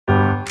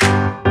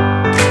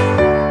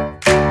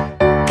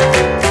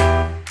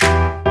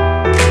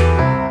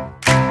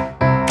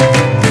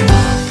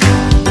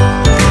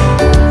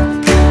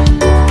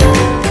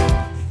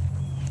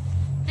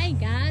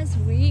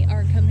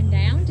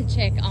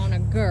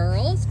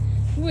girls,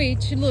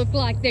 which look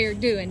like they're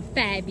doing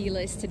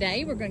fabulous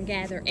today. We're going to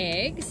gather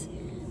eggs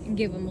and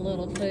give them a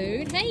little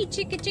food. Hey,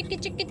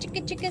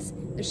 chickas.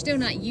 They're still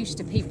not used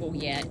to people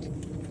yet.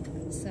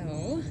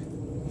 So,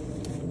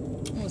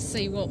 we'll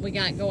see what we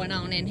got going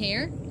on in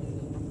here.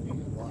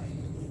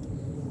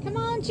 Come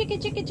on,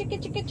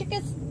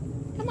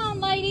 chickas. Come on,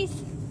 ladies.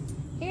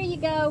 Here you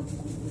go.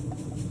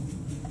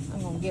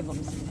 I'm going to give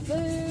them some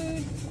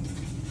food.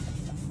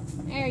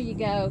 There you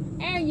go.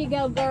 There you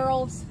go,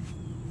 girls.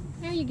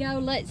 There you go.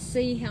 Let's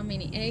see how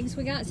many eggs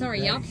we got.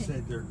 Sorry, y'all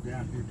said they're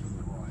down here to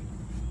the right.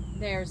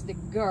 There's the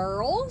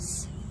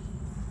girls.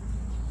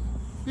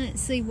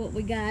 Let's see what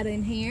we got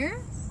in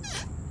here.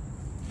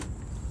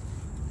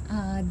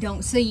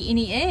 Don't see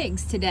any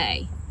eggs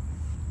today.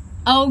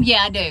 Oh,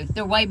 yeah, I do.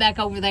 They're way back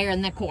over there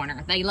in the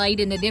corner. They laid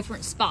in a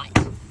different spot.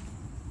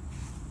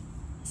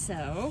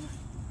 So,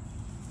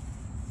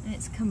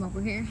 let's come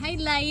over here. Hey,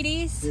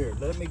 ladies. Here,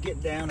 let me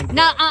get down and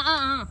No,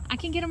 I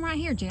can get them right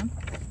here, Jim.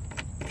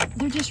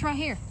 They're just right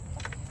here.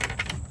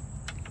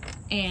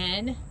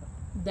 And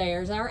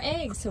there's our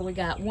eggs. So we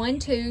got 1,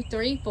 2,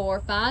 3, 4,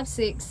 5,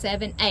 6,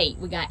 7, 8.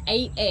 We got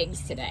 8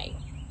 eggs today.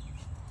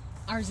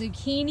 Our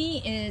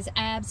zucchini is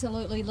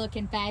absolutely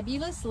looking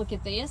fabulous. Look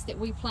at this, that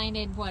we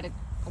planted, what,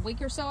 a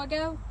week or so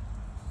ago?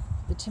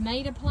 The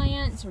tomato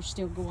plants are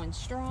still going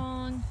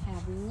strong.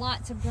 Have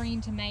lots of green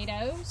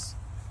tomatoes.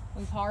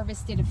 We've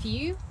harvested a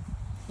few.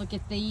 Look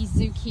at these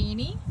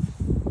zucchini.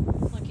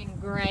 Looking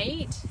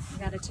great. We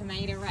got a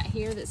tomato right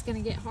here that's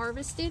going to get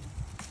harvested.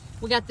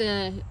 We got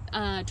the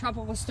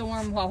tropical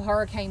storm,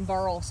 Hurricane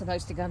Beryl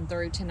supposed to come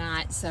through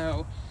tonight,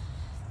 so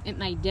it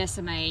may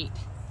decimate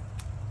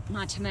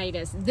my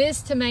tomatoes.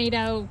 This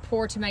tomato,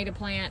 poor tomato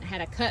plant,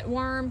 had a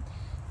cutworm.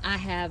 I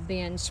have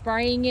been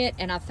spraying it,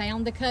 and I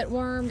found the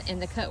cutworm,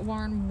 and the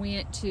cutworm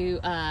went to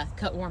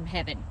cutworm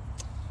heaven.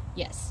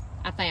 Yes,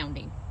 I found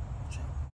him.